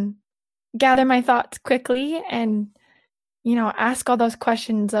can gather my thoughts quickly and, ask all those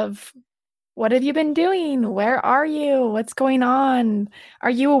questions of, what have you been doing? Where are you? What's going on? Are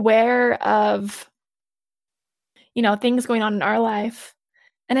you aware of, things going on in our life?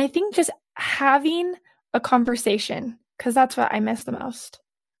 And I think just having a conversation, because that's what I miss the most.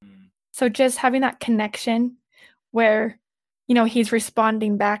 So just having that connection where, he's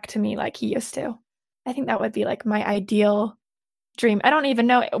responding back to me like he used to. I think that would be like my ideal dream. I don't even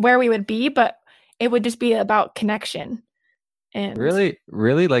know where we would be, but it would just be about connection. And really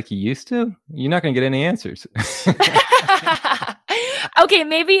like he used to? You're not going to get any answers. Okay,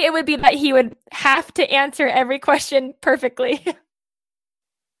 maybe it would be that he would have to answer every question perfectly.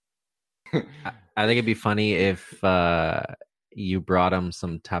 I think it'd be funny if you brought him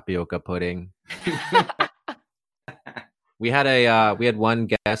some tapioca pudding. We had one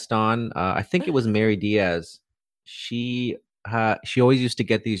guest on. I think it was Mary Diaz. She always used to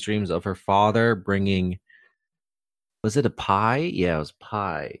get these dreams of her father bringing. Was it a pie? Yeah, it was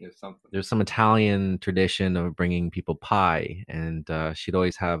pie. There's some Italian tradition of bringing people pie, and she'd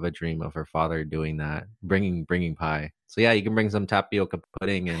always have a dream of her father doing that, bringing pie. So yeah, you can bring some tapioca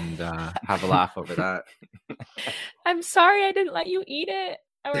pudding and have a laugh over that. I'm sorry I didn't let you eat it.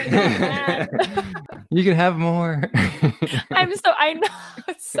 I would have been mad. You can have more. I know,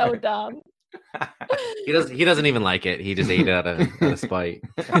 it's so dumb. He doesn't even like it. He just ate it out of spite.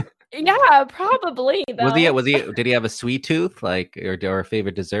 Yeah, probably though. Did he have a sweet tooth, like, or a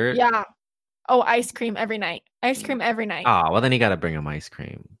favorite dessert? Yeah. Oh, ice cream every night. Ice cream every night. Oh, well then you got to bring him ice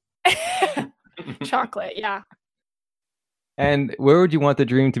cream. Chocolate, yeah. And where would you want the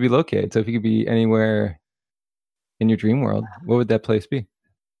dream to be located? So if you could be anywhere in your dream world, what would that place be?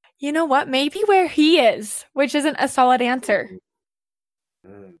 You know what? Maybe where he is, which isn't a solid answer.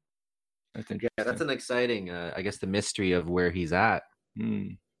 That's an exciting, I guess, the mystery of where he's at.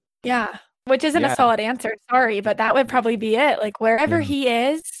 Yeah, which isn't a solid answer. Sorry, but that would probably be it. Like wherever he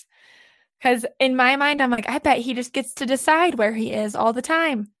is, because in my mind, I'm like, I bet he just gets to decide where he is all the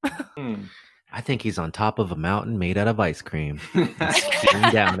time. I think he's on top of a mountain made out of ice cream. Skiing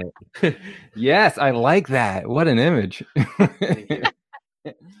down it. Yes, I like that. What an image.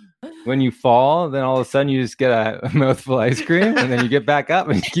 When you fall, then all of a sudden you just get a mouthful of ice cream, and then you get back up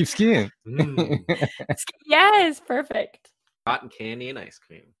and you keep skiing. Yes, perfect. Cotton candy and ice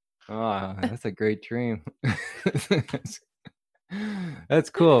cream. Oh, that's a great dream. That's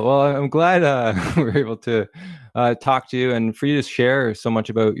cool. Well, I'm glad we were able to talk to you and for you to share so much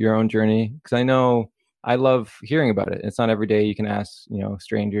about your own journey, because I know I love hearing about it. It's not every day you can ask,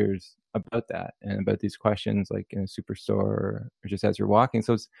 strangers about that and about these questions, like in a superstore or just as you're walking.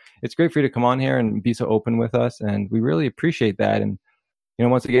 So it's great for you to come on here and be so open with us, and we really appreciate that. And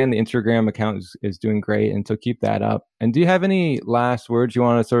once again, the Instagram account is doing great, and so keep that up. And do you have any last words you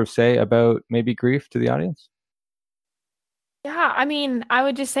want to sort of say about maybe grief to the audience? Yeah, I mean, I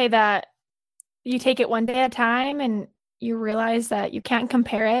would just say that you take it one day at a time, and you realize that you can't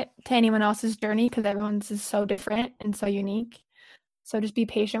compare it to anyone else's journey because everyone's is so different and so unique. So just be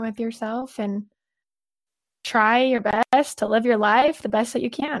patient with yourself and try your best to live your life the best that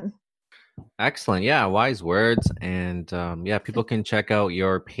you can. Excellent. Yeah, wise words. And people can check out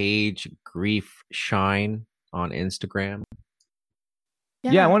your page, Grief Shine, on Instagram.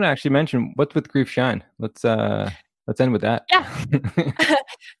 Yeah, I want to actually mention what's with Grief Shine. Let's end with that. Yeah.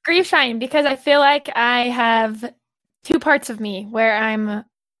 Grief Shine, because I feel like I have two parts of me where I'm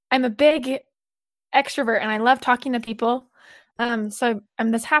a big extrovert and I love talking to people. So I'm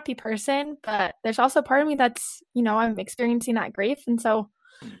this happy person, but there's also part of me that's, I'm experiencing that grief. And so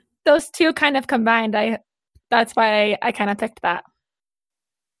those two kind of combined, that's why I kind of picked that.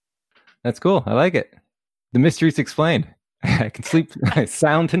 That's cool. I like it. The mystery's explained. I can sleep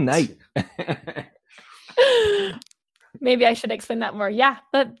sound tonight. Maybe I should explain that more. Yeah,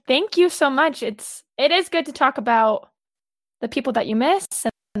 but thank you so much. It is good to talk about the people that you miss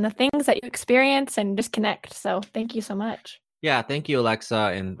and the things that you experience and just connect. So thank you so much. Yeah, thank you, Alexa,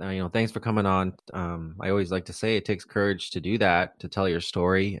 and thanks for coming on. I always like to say it takes courage to do that, to tell your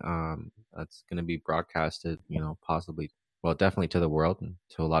story. That's going to be broadcasted, possibly, well, definitely to the world and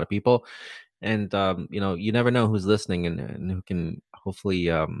to a lot of people. And you never know who's listening and who can hopefully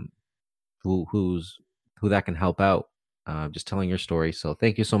who that can help out. Just telling your story. So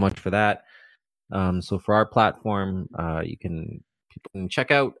thank you so much for that. So for our platform, people can check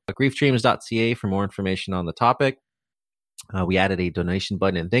out griefdreams.ca for more information on the topic. We added a donation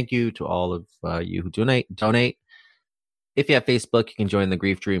button, and thank you to all of you who donate. If you have Facebook, you can join the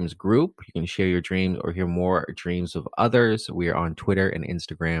Grief Dreams group. You can share your dreams or hear more dreams of others. We are on Twitter and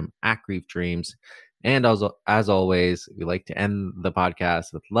Instagram at Grief Dreams. And as always, we like to end the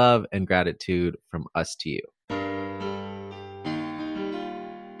podcast with love and gratitude from us to you.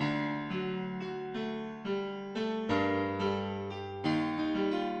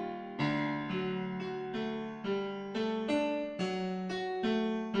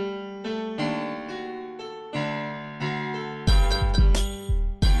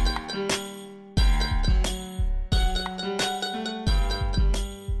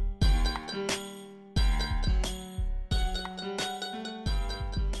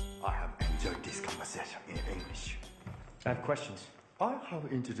 I have questions. I have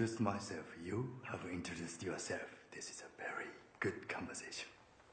introduced myself. You have introduced yourself. This is a very good conversation.